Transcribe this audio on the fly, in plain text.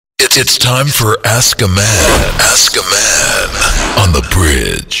It's time for Ask a Man. Ask a Man on the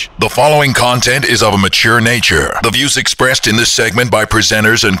bridge. The following content is of a mature nature. The views expressed in this segment by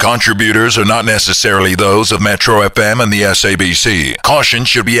presenters and contributors are not necessarily those of Metro FM and the SABC. Caution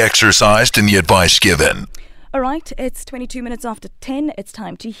should be exercised in the advice given. All right, it's 22 minutes after 10. It's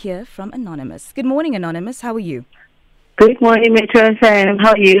time to hear from Anonymous. Good morning, Anonymous. How are you? Good morning, Metro FM.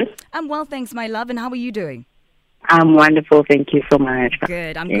 How are you? I'm well, thanks, my love. And how are you doing? I'm wonderful. Thank you so much.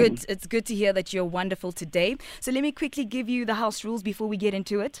 Good. I'm good. It's good to hear that you're wonderful today. So let me quickly give you the house rules before we get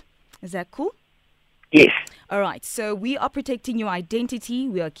into it. Is that cool? Yes. All right. So we are protecting your identity.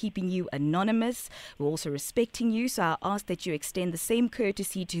 We are keeping you anonymous. We're also respecting you. So I ask that you extend the same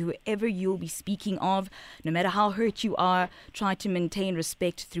courtesy to whoever you'll be speaking of. No matter how hurt you are, try to maintain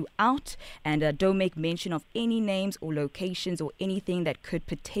respect throughout. And don't make mention of any names or locations or anything that could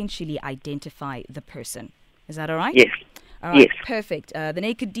potentially identify the person. Is that all right? Yes. All right, yes. Perfect. The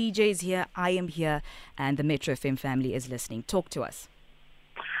Naked DJ is here, I am here, and the Metro FM family is listening. Talk to us.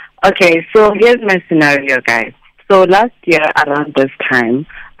 Okay, so here's my scenario, guys. So last year, around this time,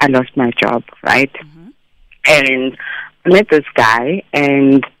 I lost my job, right? Mm-hmm. And I met this guy,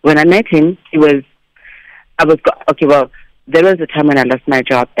 and when I met him, there was a time when I lost my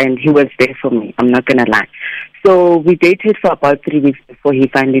job, and he was there for me. I'm not going to lie. So we dated for about 3 weeks before he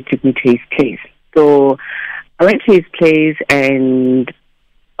finally took me to his place. So I went to his place and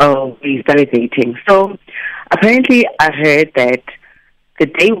we started dating. So apparently I heard that the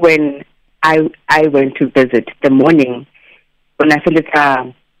day when I went to visit, the morning when I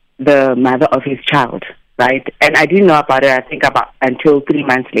found the mother of his child, right? And I didn't know about it, I think until 3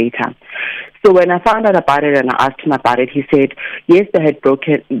 months later. So when I found out about it and I asked him about it, he said, yes, they had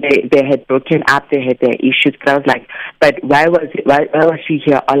broken up, they had their issues. But I was like, but why was she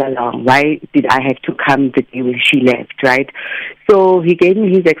here all along? Why did I have to come the day when she left, right? So he gave me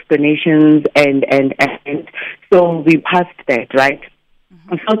his explanations and so we passed that, right?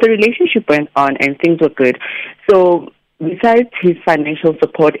 Mm-hmm. So the relationship went on and things were good. So besides his financial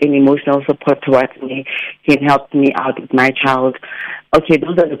support and emotional support towards me, he helped me out with my child. Okay,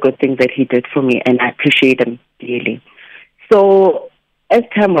 those are the good things that he did for me, and I appreciate them dearly. So as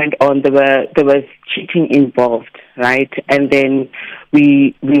time went on, there was cheating involved, right? And then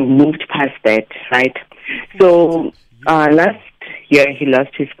we moved past that, right? So last year he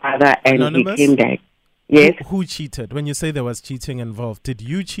lost his father, and Anonymous? He came back. Yes. Who cheated? When you say there was cheating involved, did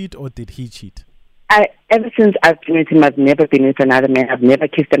you cheat or did he cheat? Ever since I've been with him, I've never been with another man. I've never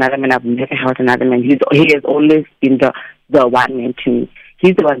kissed another man. I've never held another man. He has always been the one man to me.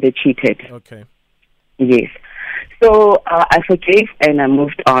 He's the one that cheated. Okay. Yes. So I forgave and I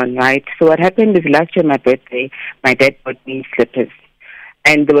moved on, right? So what happened is last year, my birthday, my dad bought me slippers.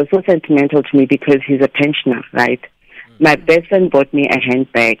 And they were so sentimental to me because he's a pensioner, right? My best friend bought me a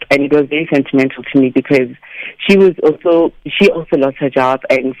handbag, and it was very sentimental to me because she also lost her job,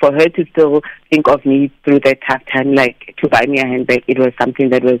 and for her to still think of me through that tough time, like to buy me a handbag, it was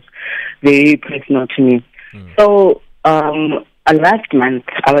something that was very personal to me. So last month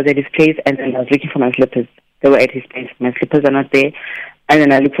I was at his place, and then I was looking for my slippers. They were at his place. My slippers are not there, and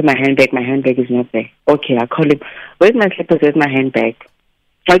then I looked for my handbag. My handbag is not there. Okay, I call him. Where's my slippers? Where's my handbag?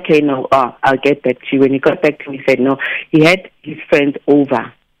 Okay, no, I'll get back to you. When he got back to me, he said, no, he had his friends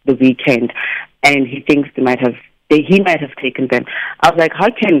over the weekend, and he thinks he might have taken them. I was like,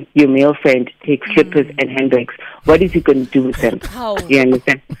 how can your male friend take slippers and handbags? What is he going to do with them? How? You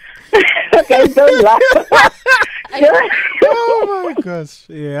understand? Okay, don't laugh. Oh my gosh,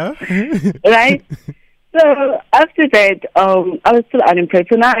 yeah. Right? So after that, I was still unemployed.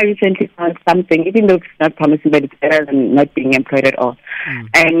 So now I recently found something, even though it's not promising, but it's better than not being employed at all.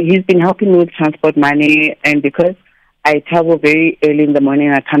 And he's been helping me with transport money. And because I travel very early in the morning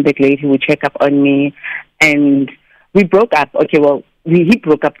and I come back late, he would check up on me. And we broke up. Okay, well, he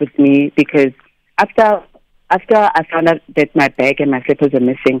broke up with me because after I found out that my bag and my slippers were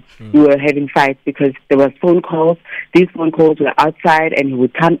missing, we were having fights because there was phone calls. These phone calls were outside, and he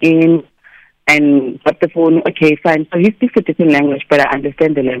would come in and got the phone. Okay, fine. So he speaks a different language, but I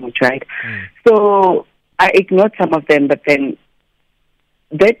understand the language, right? So I ignored some of them, but then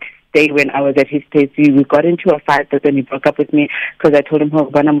that day when I was at his place, we got into a fight, but then he broke up with me because I told him,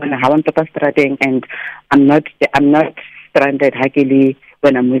 and I'm not stranded happily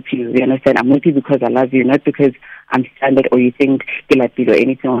when I'm with you. You understand? I'm with you because I love you, not because I'm stranded or you think or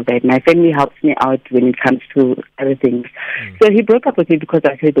anything like that. My family helps me out when it comes to other things. So he broke up with me because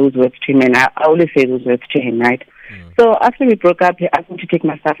I said those words to him, and I always say those words to him, right? So after we broke up, he asked me to take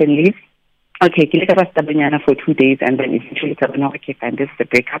my stuff and leave. Okay, for 2 days, and then eventually said, no, okay, fine, this is the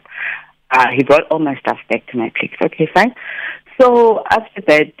breakup. He brought all my stuff back to my place. Okay, fine. So after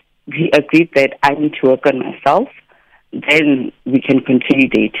that, we agreed that I need to work on myself, then we can continue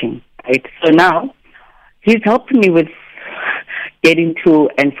dating, right? So now he's helping me with getting to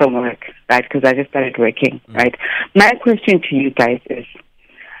and from work, right? Because I just started working, right? My question to you guys is,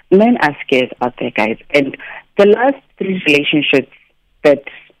 men are scared out there, guys. And the last 3 relationships that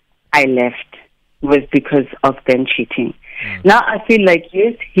I left was because of them cheating. Now I feel like,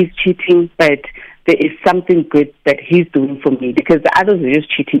 yes, he's cheating, but there is something good that he's doing for me, because the others are just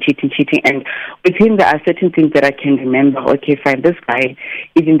cheating. And with him, there are certain things that I can remember. Okay, fine, this guy,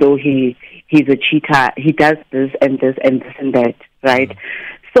 even though he's a cheater, he does this and this and this and that, right?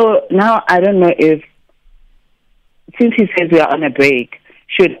 So now I don't know if, since he says we are on a break,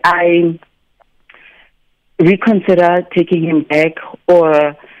 should I reconsider taking him back,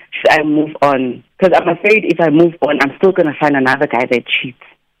 or should I move on? Because I'm afraid if I move on, I'm still going to find another guy that cheats.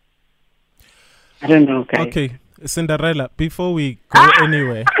 I don't know, guys. Okay, Cinderella, before we go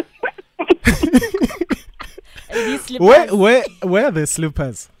anywhere, These slippers. where are the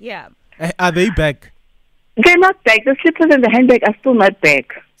slippers? Yeah. Are they back? They're not back. The slippers and the handbag are still not back.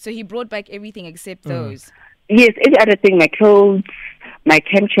 So he brought back everything except those. Yes, every other thing, my clothes, my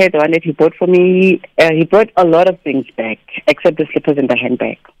camp chair, the one that he bought for me, he brought a lot of things back, except the slippers and the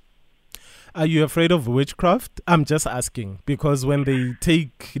handbag. Are you afraid of witchcraft? I'm just asking, because when they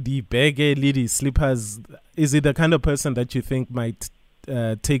take the bag, lady slippers, is it the kind of person that you think might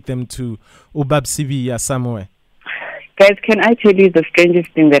take them to Ubab Sibiya somewhere? Guys, can I tell you the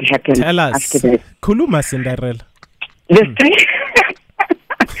strangest thing that happened Tell us. after that? Kuluma Cinderella.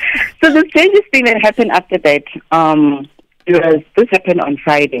 So the strangest thing that happened after that, this happened on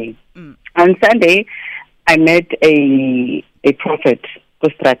Friday. On Sunday, I met a prophet,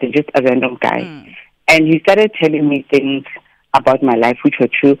 just a random guy, and he started telling me things about my life which were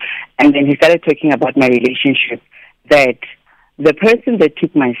true, and then he started talking about my relationship, that the person that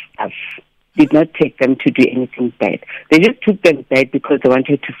took my stuff did not take them to do anything bad. They just took them bad because they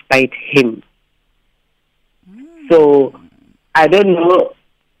wanted to spite him. So I don't know.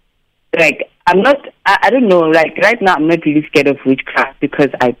 Like, I don't know, like, right now I'm not really scared of witchcraft because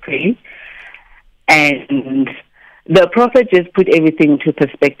I pray. And the prophet just put everything into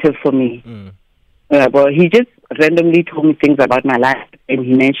perspective for me. Well, he just randomly told me things about my life, and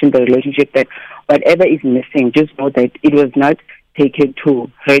he mentioned the relationship, that whatever is missing, just know that it was not taken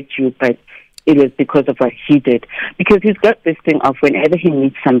to hurt you, but it was because of what he did. Because he's got this thing of whenever he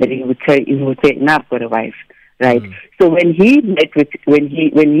meets somebody, he would say, "Nah, I've got a wife." Right. So when he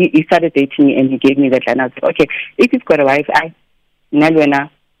started dating me and he gave me that line, I said, okay, if you've got a wife, our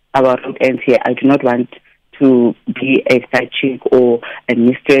road ends here. I do not want to be a side chick or a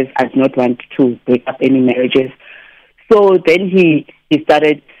mistress. I do not want to break up any marriages. So then he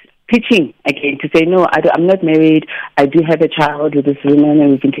started pitching again to say, no, I'm not married. I do have a child with this woman,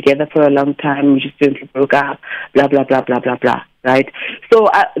 and we've been together for a long time. We just recently broke up, blah, blah, blah, blah, blah, blah. Right? So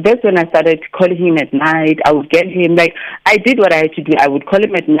that's when I started calling him at night. I would get him, like, I did what I had to do. I would call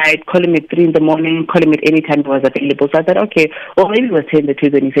him at night, call him at 3 in the morning, call him at any time he was available. So I said, okay, well, maybe he was saying the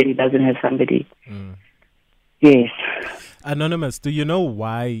truth when he said he doesn't have somebody. Yes. Anonymous, do you know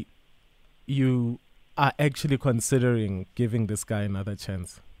why you are actually considering giving this guy another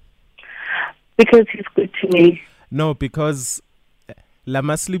chance? Because he's good to me. No, because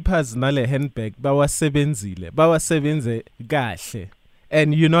lama slippers nale handbag bawasebenze kahle,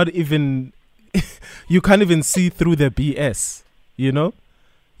 and you're not even you can't even see through the BS, you know?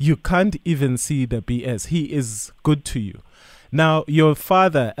 You can't even see the BS. He is good to you. Now, your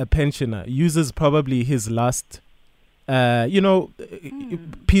father, a pensioner, uses probably his last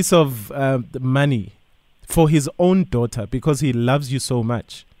piece of money for his own daughter because he loves you so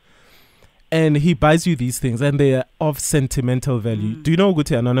much. And he buys you these things, and they are of sentimental value. Do you know,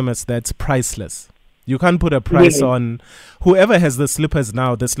 Guti Anonymous, that's priceless. You can't put a price on whoever has the slippers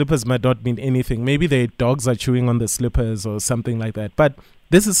now. The slippers might not mean anything. Maybe their dogs are chewing on the slippers or something like that. But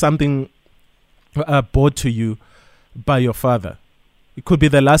this is something bought to you by your father. It could be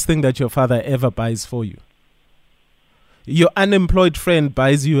the last thing that your father ever buys for you. Your unemployed friend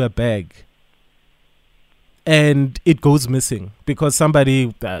buys you a bag, and it goes missing because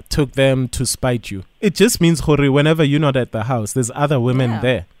somebody took them to spite you. It just means, Hori, whenever you're not at the house, there's other women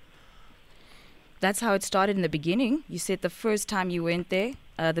there. That's how it started in the beginning. You said the first time you went there,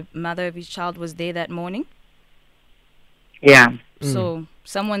 the mother of his child was there that morning. Yeah. So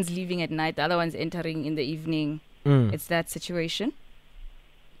someone's leaving at night, the other one's entering in the evening. It's that situation.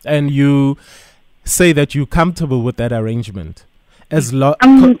 And you say that you're comfortable with that arrangement.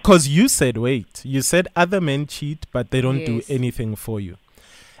 Because you said other men cheat, but they don't do anything for you.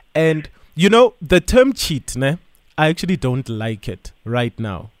 And, you know, the term cheat, I actually don't like it right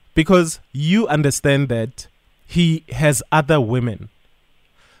now. because you understand that he has other women.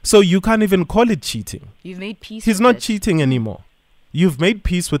 So you can't even call it cheating. You've made peace. He's with not it. cheating anymore. You've made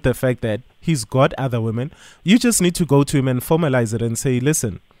peace with the fact that he's got other women. You just need to go to him and formalize it and say,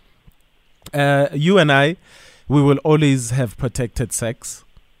 listen, you and I, we will always have protected sex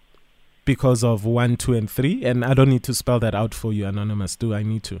because of 1, 2, and 3. And I don't need to spell that out for you, Anonymous. Do I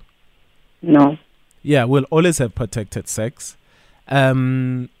need to? No. Yeah, we'll always have protected sex.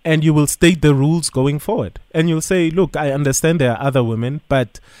 And you will state the rules going forward. And you'll say, look, I understand there are other women,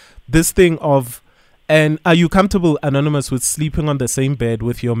 but this thing of, and are you comfortable, Anonymous, with sleeping on the same bed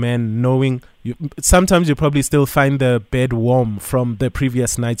with your man, knowing sometimes you probably still find the bed warm from the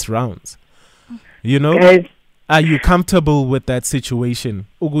previous night's rounds? You know? Guys, Are you comfortable with that situation?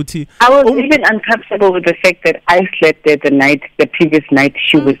 Uguti, I was even uncomfortable with the fact that I slept there the previous night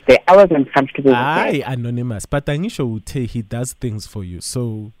she was there. I was uncomfortable with that. Anonymous. But Tanisha would say he does things for you.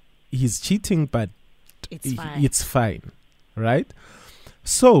 So he's cheating, but it's fine. Right?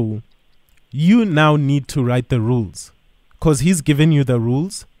 So you now need to write the rules. Because he's given you the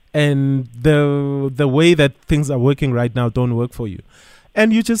rules. And the way that things are working right now don't work for you.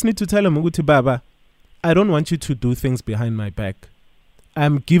 And you just need to tell him, Uguti Baba, I don't want you to do things behind my back.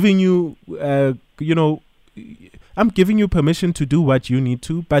 I'm giving you, I'm giving you permission to do what you need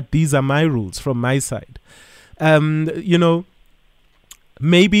to, but these are my rules from my side.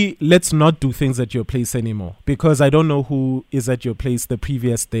 Maybe let's not do things at your place anymore because I don't know who is at your place the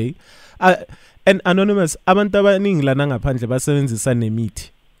previous day. And Anonymous, abantu abaningi lana ngaphandle basebenzisa nemithi.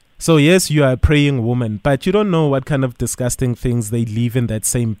 So yes, you are a praying woman, but you don't know what kind of disgusting things they leave in that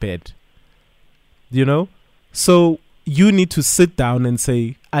same bed. You know? So you need to sit down and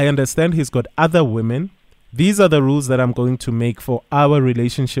say, I understand he's got other women. These are the rules that I'm going to make for our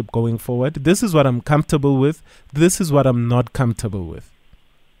relationship going forward. This is what I'm comfortable with. This is what I'm not comfortable with.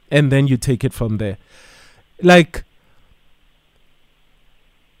 And then you take it from there. Like,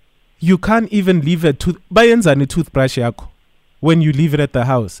 you can't even leave a toothbrush yako when you leave it at the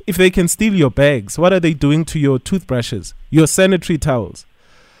house. If they can steal your bags, what are they doing to your toothbrushes, your sanitary towels?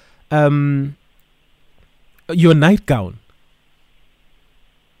 Your nightgown,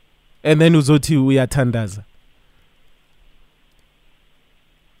 and then uzoti uyatandaza.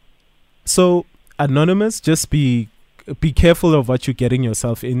 So Anonymous, just be careful of what you're getting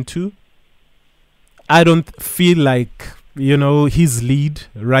yourself into. I don't feel like his lead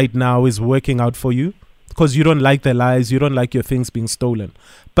right now is working out for you because you don't like the lies, you don't like your things being stolen.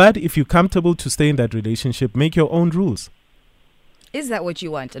 But if you're comfortable to stay in that relationship, make your own rules. Is that what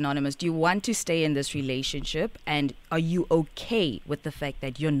you want, Anonymous? Do you want to stay in this relationship? And are you okay with the fact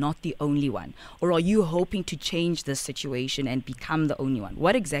that you're not the only one? Or are you hoping to change this situation and become the only one?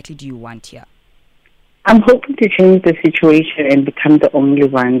 What exactly do you want here? I'm hoping to change the situation and become the only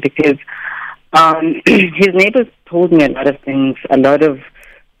one because his neighbors told me a lot of things, a lot of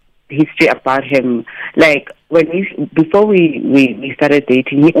history about him. Like before we started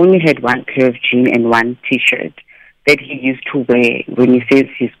dating, he only had one pair of jeans and one T-shirt that he used to wear when he says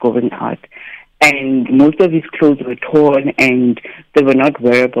he's going out. And most of his clothes were torn and they were not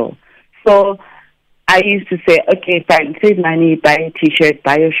wearable. So I used to say, okay, fine, save money, buy a T-shirt,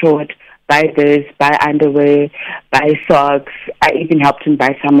 buy a short, buy this, buy underwear, buy socks. I even helped him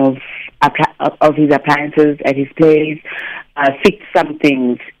buy some of his appliances at his place, fix some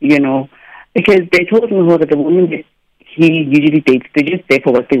things, because they told me that the woman that he usually dates, they're just there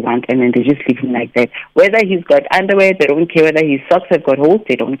for what they want and then they just leave him like that. Whether he's got underwear, they don't care. Whether his socks have got holes,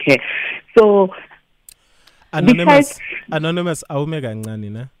 they don't care. So, Anonymous, awumeka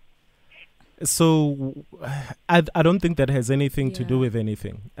kancane na. So, I don't think that has anything to do with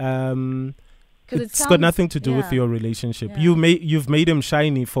anything. It's got nothing to do with your relationship. Yeah. You've made him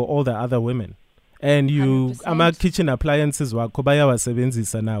shiny for all the other women, and ama kitchen appliances wakho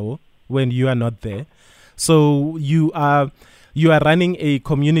bayawasebenzisa nawo when you are not there. So you are running a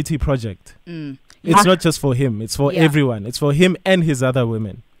community project. It's not just for him; it's for everyone. It's for him and his other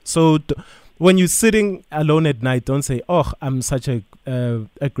women. So when you're sitting alone at night, don't say, "Oh, I'm such a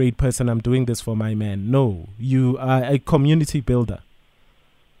great person. I'm doing this for my man." No, you are a community builder.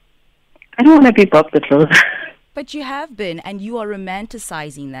 I don't want to be Bob the Closer. But you have been, and you are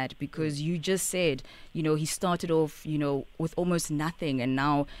romanticizing that because you just said, he started off, with almost nothing, and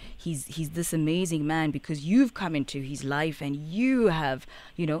now he's this amazing man because you've come into his life and you have,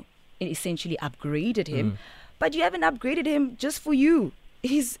 essentially upgraded him. But you haven't upgraded him just for you.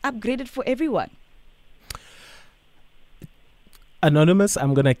 He's upgraded for everyone. Anonymous,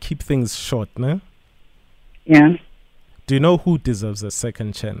 I'm going to keep things short, no? Yeah. Do you know who deserves a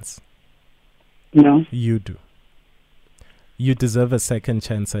second chance? No. You do. you deserve a second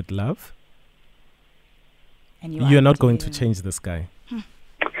chance at love. And You're not going to change this guy.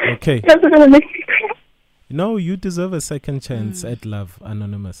 Okay. That's gonna make me cry. No, you deserve a second chance at love,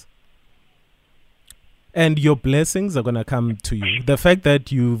 Anonymous. And your blessings are gonna come to you. The fact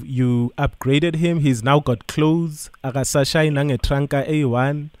that you upgraded him, he's now got clothes, Agasashai nang tranka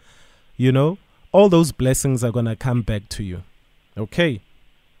A1, you know, all those blessings are gonna come back to you. Okay.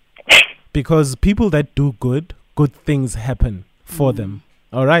 Because people that do good things happen for them.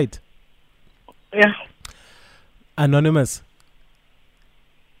 All right. Yeah. Anonymous,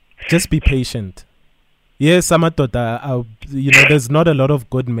 just be patient. Yes, Amadoda, there's not a lot of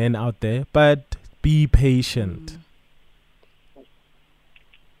good men out there, but be patient.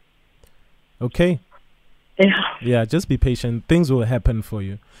 Okay? Yeah, just be patient. Things will happen for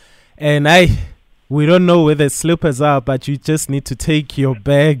you. And we don't know where the slippers are, but you just need to take your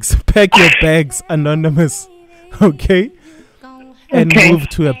bags, pack your bags, Anonymous. Okay? And move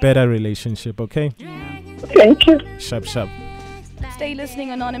to a better relationship, okay? Thank you. Sharp. Stay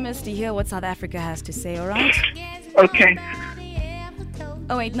listening, Anonymous, to hear what South Africa has to say, all right? Okay.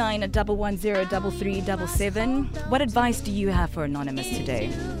 089 110 3377. What advice do you have for Anonymous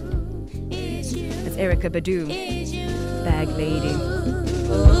today? It's Erykah Badu, Bag Lady.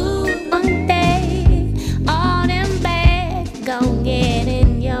 One day, all them bags gon' get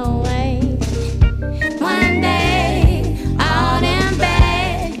in your way. One day, all them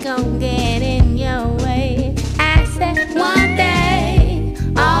bags gon' get in your way. I said one day,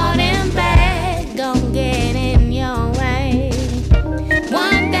 all them bags gon' get in your way.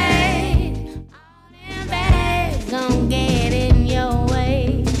 One day, all them bags gon' get in your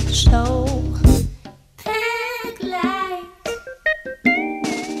way. So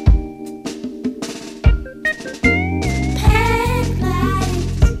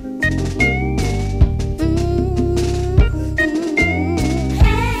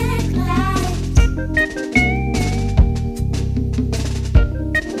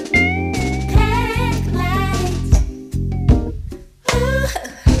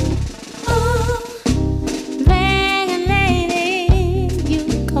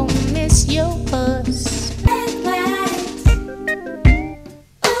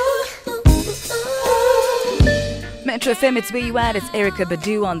Metro FM, it's where you at. It's Erykah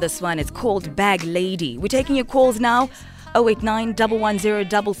Badu on this one. It's called Bag Lady. We're taking your calls now. 089 110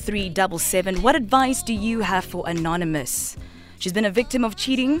 3377. What advice do you have for Anonymous? She's been a victim of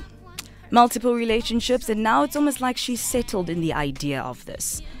cheating, multiple relationships, and now it's almost like she's settled in the idea of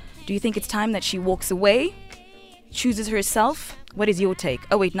this. Do you think it's time that she walks away, chooses herself? What is your take?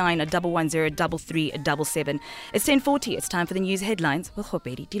 089 110 3377. It's 10:40. It's time for the news headlines with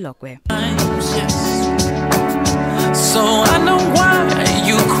Khopedi Dilokwe. So I know why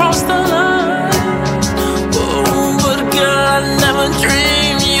you crossed the line. Oh, but girl, I never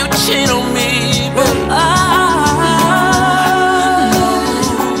dreamed you'd cheat on me. But I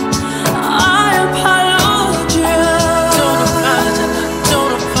apologize.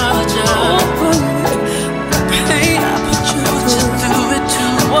 Don't apologize. Pain I put you through it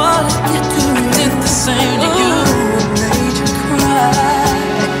too. What did you do? I did the same to you. Made you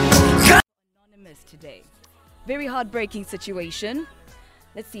cry. Anonymous today. Very heartbreaking situation.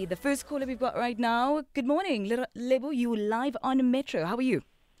 Let's see, the first caller we've got right now. Good morning, Lebo. You live on Metro. How are you?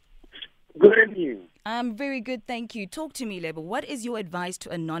 Good evening. I'm very good, thank you. Talk to me, Lebo. What is your advice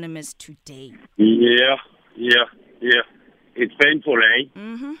to Anonymous today? Yeah. It's painful, eh?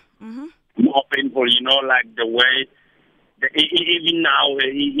 More painful, like the way, even now,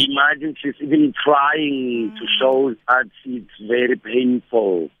 imagine she's even trying to show that it's very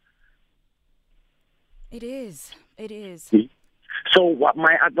painful. It is. So what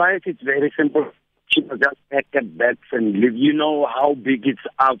my advice is very simple. She must just pack her bags and leave. You know how big it's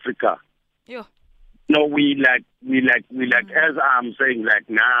Africa. Yeah. No, we like as I'm saying, like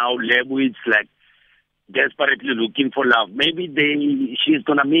now, Lebo is like desperately looking for love. Maybe she's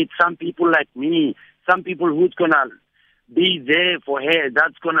gonna meet some people like me, some people who's gonna be there for her.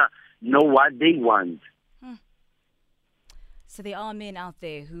 That's gonna know what they want. So there are men out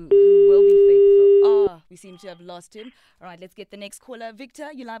there who will be faithful. We seem to have lost him. All right, let's get the next caller.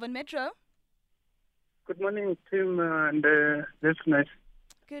 Victor, you live on Metro. Good morning, Tim and listeners.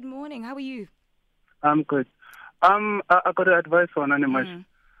 Good morning. How are you? I'm good. I got advice for Anonymous.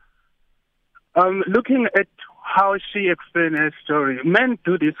 Looking at how she explained her story, men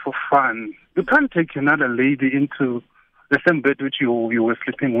do this for fun. You can't take another lady into the same bed which you were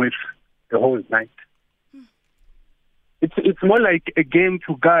sleeping with the whole night. It's more like a game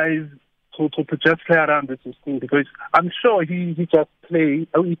to guys to just play around with this thing, because I'm sure he just play,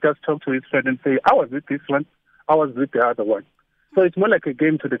 he just talk to his friend and say, I was with this one, I was with the other one. So it's more like a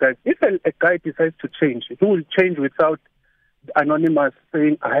game to the guys. If a guy decides to change, he will change without anonymous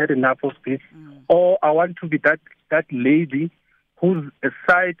saying, I had enough of this, or I want to be that lady who's a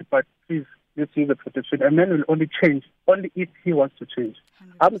side, but please, let's use the protection. A man will only change only if he wants to change.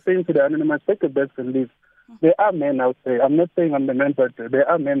 100%. I'm saying to the anonymous, take a breath and leave. There are men out there. I'm not saying I'm the man, but there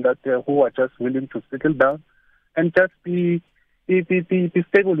are men out there who are just willing to settle down and just be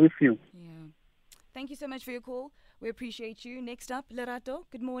stable with you. Yeah. Thank you so much for your call. We appreciate you. Next up, Lerato.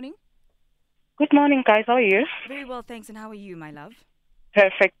 Good morning. Good morning, guys. How are you? Very well, thanks. And how are you, my love?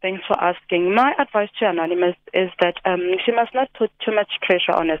 Perfect. Thanks for asking. My advice to Anonymous is that she must not put too much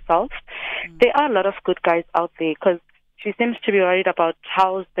pressure on herself. There are a lot of good guys out there because she seems to be worried about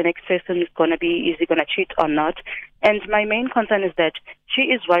how the next person is going to be. Is he going to cheat or not? And my main concern is that she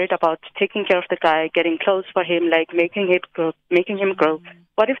is worried about taking care of the guy, getting clothes for him, like making him grow.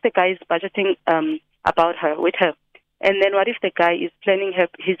 What if the guy is budgeting with her? And then what if the guy is planning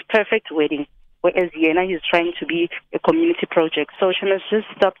his perfect wedding, whereas Yena is trying to be a community project? So she must just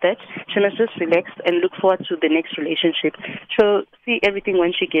stop that. She must just relax and look forward to the next relationship. She'll see everything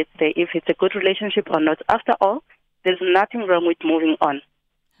when she gets there, if it's a good relationship or not. After all, there's nothing wrong with moving on.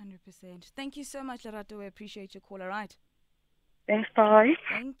 100%. Thank you so much, Lerato. I appreciate your call. All right. Thanks, bye.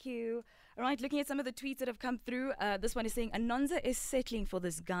 Thank you. All right, looking at some of the tweets that have come through. This one is saying, Anonza is settling for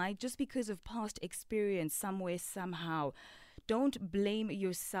this guy just because of past experience somewhere, somehow. Don't blame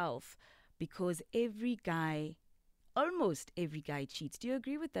yourself because almost every guy cheats. Do you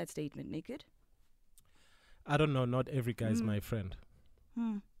agree with that statement, Naked? I don't know. Not every guy is my friend.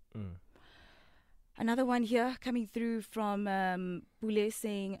 Another one here coming through from Bule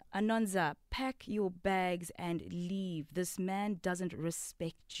saying, Anonza, pack your bags and leave. This man doesn't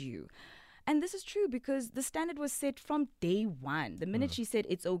respect you. And this is true because the standard was set from day one. The minute she said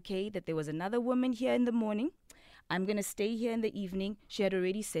it's okay that there was another woman here in the morning, I'm going to stay here in the evening, she had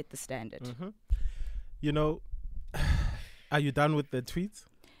already set the standard. You know, are you done with the tweets?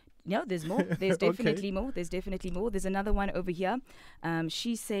 No, there's more. There's definitely more. There's definitely more. There's another one over here.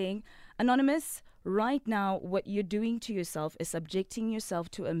 She's saying, Anonymous, right now, what you're doing to yourself is subjecting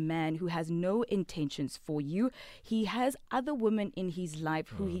yourself to a man who has no intentions for you. He has other women in his life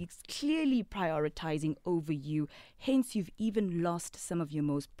who he's clearly prioritizing over you. Hence, you've even lost some of your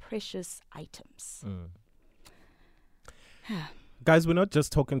most precious items. Guys, we're not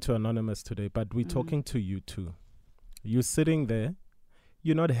just talking to Anonymous today, but we're talking to you too. You're sitting there.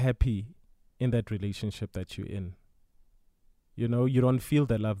 You're not happy in that relationship that you're in. You know, you don't feel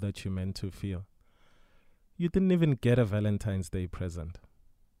the love that you're meant to feel. You didn't even get a Valentine's Day present.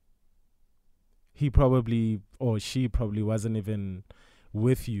 He probably, or she probably wasn't even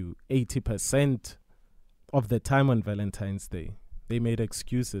with you 80% of the time on Valentine's Day. They made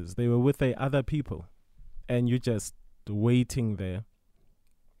excuses. They were with their other people. And you just waiting there,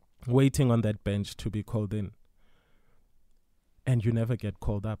 waiting on that bench to be called in. And you never get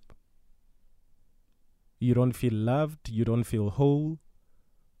called up. You don't feel loved. You don't feel whole.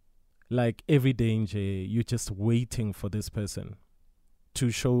 Like every day in J, you're just waiting for this person to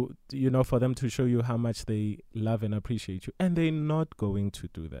show, for them to show you how much they love and appreciate you. And they're not going to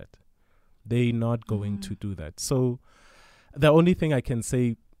do that. They're not going to do that. So the only thing I can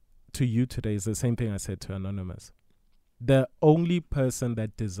say to you today is the same thing I said to Anonymous. The only person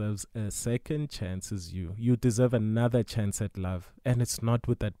that deserves a second chance is you. You deserve another chance at love. And it's not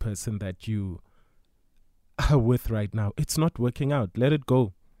with that person that you are with right now. It's not working out. Let it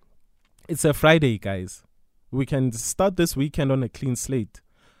go. It's a Friday, guys. We can start this weekend on a clean slate.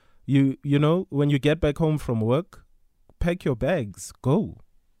 You know, when you get back home from work, pack your bags. Go.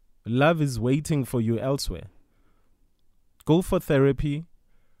 Love is waiting for you elsewhere. Go for therapy.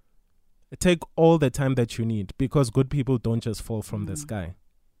 Take all the time that you need because good people don't just fall from the sky.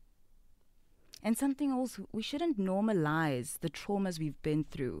 And something else, we shouldn't normalize the traumas we've been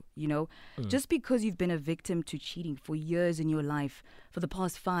through, Just because you've been a victim to cheating for years in your life, for the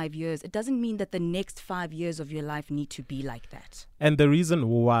past 5 years, it doesn't mean that the next 5 years of your life need to be like that. And the reason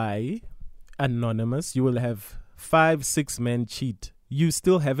why, Anonymous, you will have 5-6 men cheat, you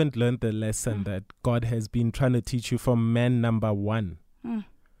still haven't learned the lesson that God has been trying to teach you from man number one.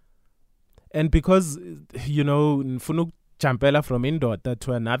 And because, Nfunu Champela from Indota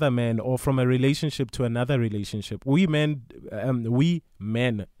to another man or from a relationship to another relationship, we men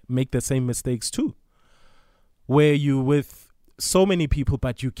make the same mistakes too. Where you with so many people,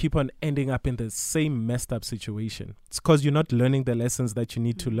 but you keep on ending up in the same messed up situation. It's because you're not learning the lessons that you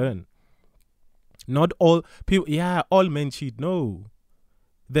need to learn. Not all people, all men cheat. No.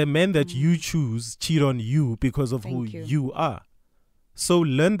 The men that you choose cheat on you because of who you are. So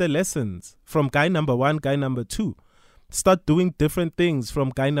learn the lessons from guy number one, guy number two. Start doing different things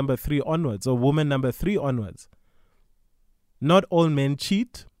from guy number 3 onwards or woman number 3 onwards. Not all men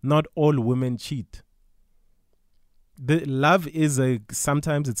cheat. Not all women cheat. The love is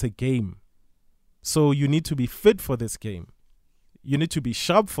sometimes it's a game. So you need to be fit for this game. You need to be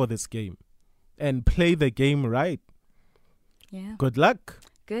sharp for this game and play the game right. Yeah. Good luck.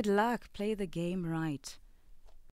 Good luck. Play the game right.